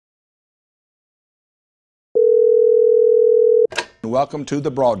Welcome to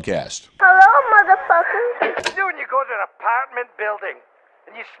the broadcast. Hello, motherfucker. You do when you go to an apartment building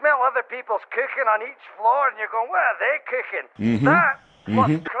and you smell other people's cooking on each floor and you're going, what are they cooking? That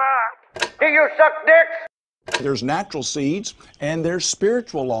was crap. Do you suck dicks? There's natural seeds and there's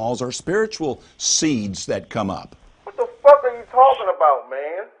spiritual laws or spiritual seeds that come up. What the fuck are you talking about,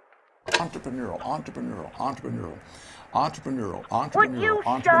 man? Entrepreneurial. Would you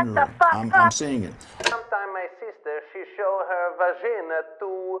shut the fuck up? I'm seeing it. Sometime my sister, she show her vagina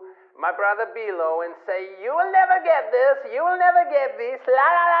to my brother Bilo and say, you will never get this, you will never get this, la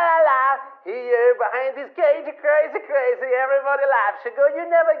la la la la. Here behind this cage, crazy, everybody laughs. She go, you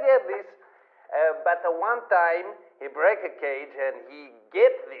never get this. But one time, he break a cage and he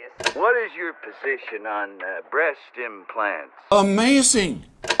get this. What is your position on breast implants? Amazing.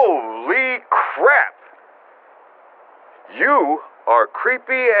 Holy crap! You are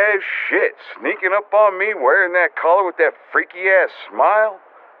creepy as shit, sneaking up on me wearing that collar with that freaky ass smile.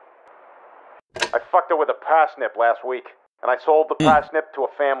 I fucked her with a parsnip last week, and I sold the parsnip to a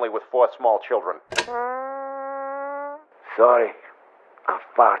family with 4 small children. Sorry, I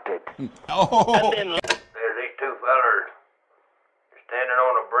farted. Oh. There's these 2 fellers standing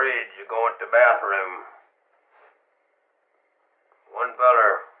on a bridge going to the bathroom. One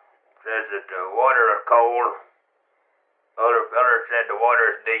feller says that the water is cold. Other feller said the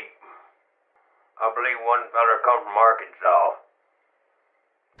water is deep. I believe one feller come from Arkansas.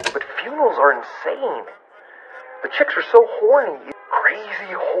 But funerals are insane. The chicks are so horny,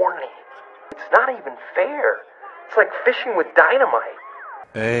 crazy horny. It's not even fair. It's like fishing with dynamite.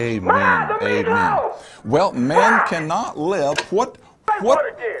 Amen. Well, man cannot live. What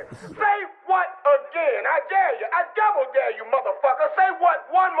again? Say what again? I dare you. I double dare you, motherfucker. Say what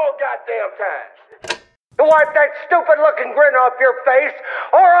one more goddamn time. Wipe that stupid-looking grin off your face,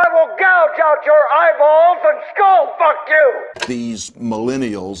 or I will gouge out your eyeballs and skull fuck you! these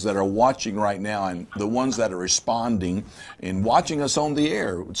millennials that are watching right now and the ones that are responding and watching us on the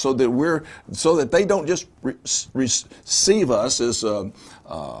air so that they don't just receive us as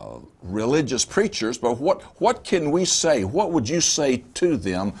religious preachers, but what can we say? What would you say to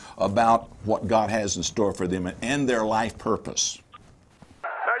them about what God has in store for them and their life purpose? Now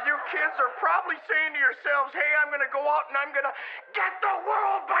you kids are probably saying to yourselves, hey, I'm going to go out and I'm going to get the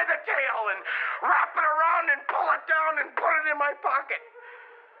world by the tail and wrap it around and pull it down and put it in my pocket.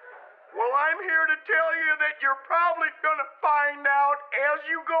 Well, I'm here to tell you that you're probably going to find out as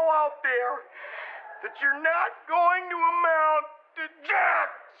you go out there that you're not going to amount to jack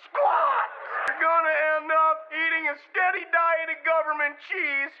squat. You're going to end up eating a steady diet of government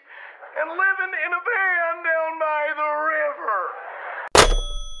cheese and living in a van down by the river.